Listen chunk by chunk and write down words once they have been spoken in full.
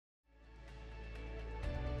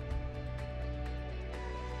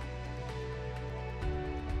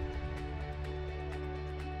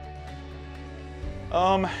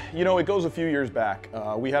You know, it goes a few years back.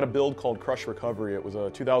 We had a build called Crush Recovery. It was a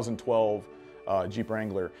 2012 Jeep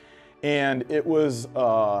Wrangler. And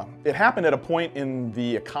it happened at a point in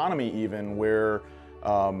the economy even where,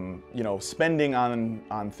 you know, spending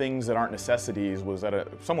on things that aren't necessities was at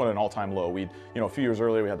somewhat an all-time low. A few years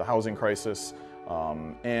earlier we had the housing crisis.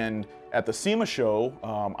 And at the SEMA show,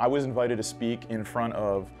 I was invited to speak in front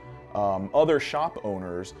of other shop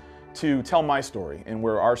owners to tell my story and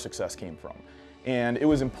where our success came from. And it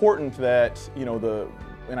was important that, you know,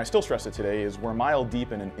 and I still stress it today, is we're a mile deep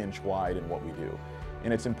and an inch wide in what we do.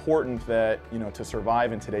 And it's important that, you know, to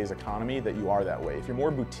survive in today's economy, that you are that way. If you're more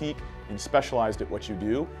boutique and specialized at what you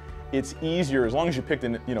do, it's easier, as long as you picked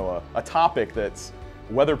a topic that's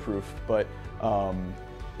weatherproof, but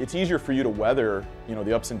it's easier for you to weather, you know,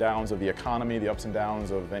 the ups and downs of the economy, the ups and downs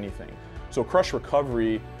of anything. So Crush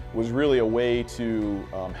Recovery was really a way to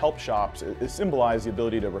help shops. It symbolized the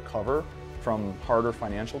ability to recover from harder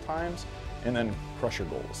financial times and then crush your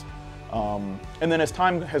goals. And then as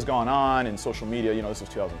time has gone on in social media, you know, this was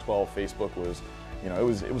 2012, Facebook was, you know,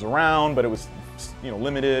 it was around, but it was, you know,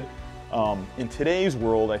 limited. In today's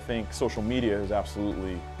world, I think social media has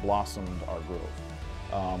absolutely blossomed our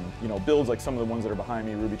growth. You know, builds like some of the ones that are behind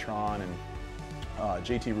me, Rubytron and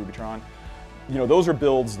JT Rubytron, you know, those are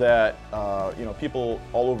builds that, you know, people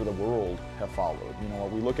all over the world have followed. You know,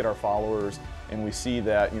 we look at our followers and we see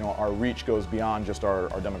that, you know, our reach goes beyond just our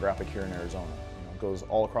demographic here in Arizona. You know, it goes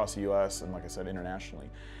all across the U.S. and, like I said, internationally.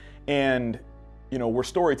 And, you know, we're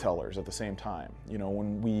storytellers at the same time. You know,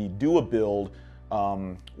 when we do a build,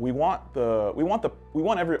 we want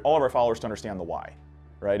all of our followers to understand the why,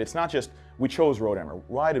 right? It's not just we chose road armor.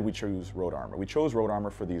 Why did we choose road armor? We chose road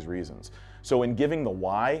armor for these reasons. So in giving the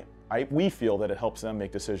why, we feel that it helps them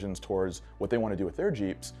make decisions towards what they want to do with their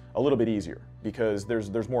Jeeps a little bit easier because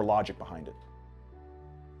there's more logic behind it.